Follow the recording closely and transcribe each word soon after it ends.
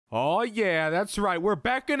Oh yeah, that's right. We're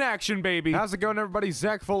back in action, baby. How's it going, everybody?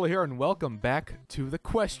 Zach Fuller here, and welcome back to the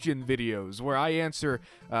question videos, where I answer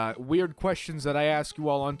weird questions that I ask you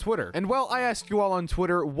all on Twitter. And well, I ask you all on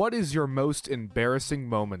Twitter, what is your most embarrassing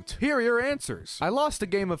moment? Here are your answers. I lost a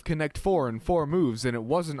game of Connect 4 in 4 moves, and it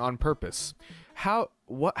wasn't on purpose. How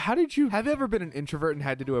did you... Have you ever been an introvert and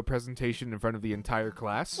had to do a presentation in front of the entire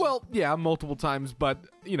class? Well, yeah, multiple times, but,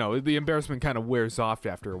 you know, the embarrassment kind of wears off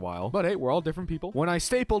after a while. But hey, we're all different people. When I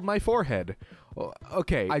stapled my forehead.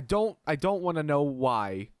 Okay, I don't want to know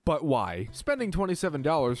why, but why? Spending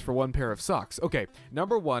 $27 for one pair of socks. Okay,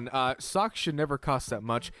 number one, socks should never cost that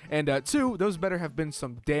much, and two, those better have been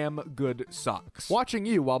some damn good socks. Watching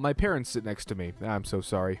you while my parents sit next to me. I'm so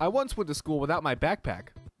sorry. I once went to school without my backpack.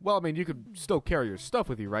 Well, I mean, you could still carry your stuff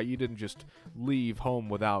with you, right? You didn't just leave home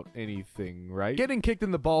without anything, right? Getting kicked in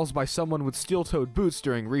the balls by someone with steel-toed boots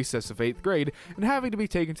during recess of 8th grade and having to be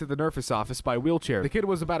taken to the nurse's office by wheelchair. The kid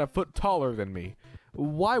was about a foot taller than me.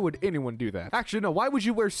 Why would anyone do that? Actually, no, why would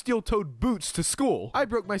you wear steel-toed boots to school? I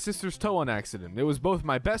broke my sister's toe on accident. It was both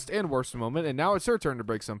my best and worst moment, and now it's her turn to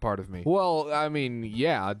break some part of me. Well, I mean,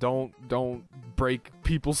 yeah, don't break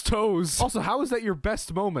people's toes. Also, how is that your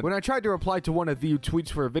best moment? When I tried to reply to one of the tweets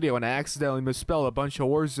for a video and I accidentally misspelled a bunch of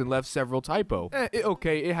words and left several typo.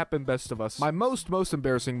 Okay, it happened, best of us. My most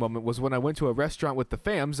embarrassing moment was when I went to a restaurant with the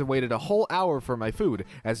fams and waited a whole hour for my food,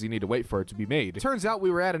 as you need to wait for it to be made. Turns out we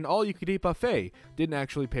were at an all-you-could-eat buffet. Didn't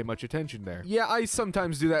actually pay much attention there. Yeah, I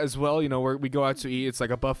sometimes do that as well, you know, where we go out to eat, it's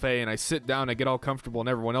like a buffet, and I sit down, I get all comfortable, and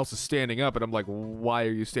everyone else is standing up, and I'm like, why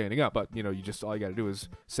are you standing up? But, you know, all you gotta do is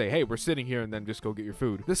say, hey, we're sitting here, and then just go get your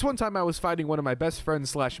food. This one time I was fighting one of my best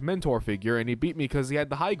friends / mentor figure, and he beat me because he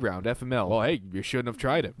had the high ground, FML. Well, hey, you shouldn't have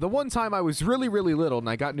tried it. The one time I was really little, and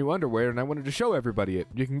I got new underwear, and I wanted to show everybody it.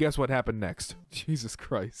 You can guess what happened next. Jesus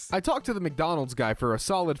Christ. I talked to the McDonald's guy for a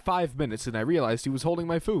solid 5 minutes, and I realized he was holding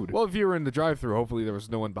my food. Well, if you were in the drive-thru, hopefully there was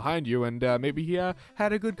no one behind you, and maybe he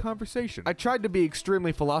had a good conversation. I tried to be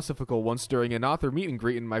extremely philosophical once during an author meet and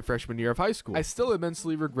greet in my freshman year of high school. I still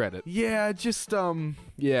immensely regret it. Yeah, just,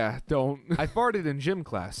 yeah, don't. I farted in gym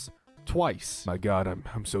class. Twice. My God,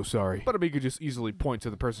 I'm so sorry. But I mean, you could just easily point to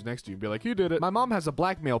the person next to you and be like, you did it. My mom has a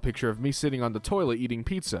blackmail picture of me sitting on the toilet eating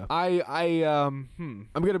pizza. I'm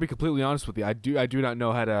gonna be completely honest with you. I do not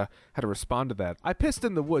know how to respond to that. I pissed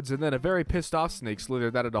in the woods, and then a very pissed off snake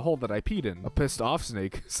slithered out of the hole that I peed in. A pissed off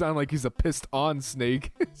snake? Sound like he's a pissed on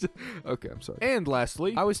snake. Okay, I'm sorry. And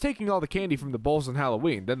lastly, I was taking all the candy from the bowls on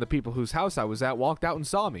Halloween. Then the people whose house I was at walked out and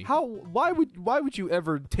saw me. Why would you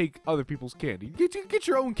ever take other people's candy? Get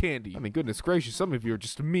your own candy. I mean, goodness gracious, some of you are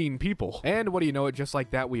just mean people. And what do you know it, just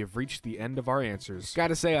like that, we have reached the end of our answers.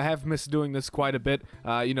 Gotta say, I have missed doing this quite a bit.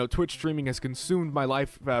 You know, Twitch streaming has consumed my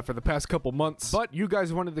life for the past couple months, but you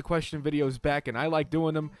guys wanted the question videos back, and I like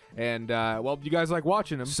doing them, and, well, you guys like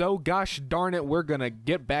watching them, so gosh darn it, we're gonna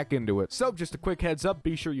get back into it. So, just a quick heads up,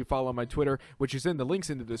 be sure you follow my Twitter, which is in the links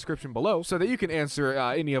in the description below, so that you can answer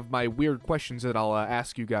any of my weird questions that I'll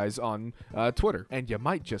ask you guys on Twitter, and you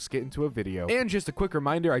might just get into a video. And just a quick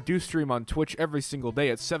reminder, I do stream on Twitch every single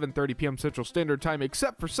day at 7:30 p.m. Central Standard Time,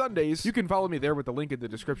 except for Sundays. You can follow me there with the link in the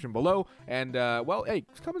description below, and, well, hey,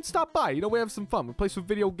 come and stop by. You know, we have some fun. We play some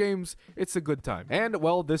video games. It's a good time. And,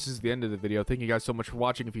 well, this is the end of the video. Thank you guys so much for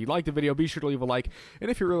watching. If you liked the video, be sure to leave a like,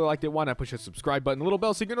 and if you really liked it, why not push that subscribe button, the little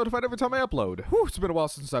bell, so you get notified every time I upload. Whew, it's been a while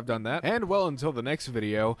since I've done that. And, well, until the next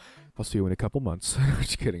video, I'll see you in a couple months.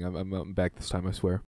 Just kidding. I'm back this time, I swear.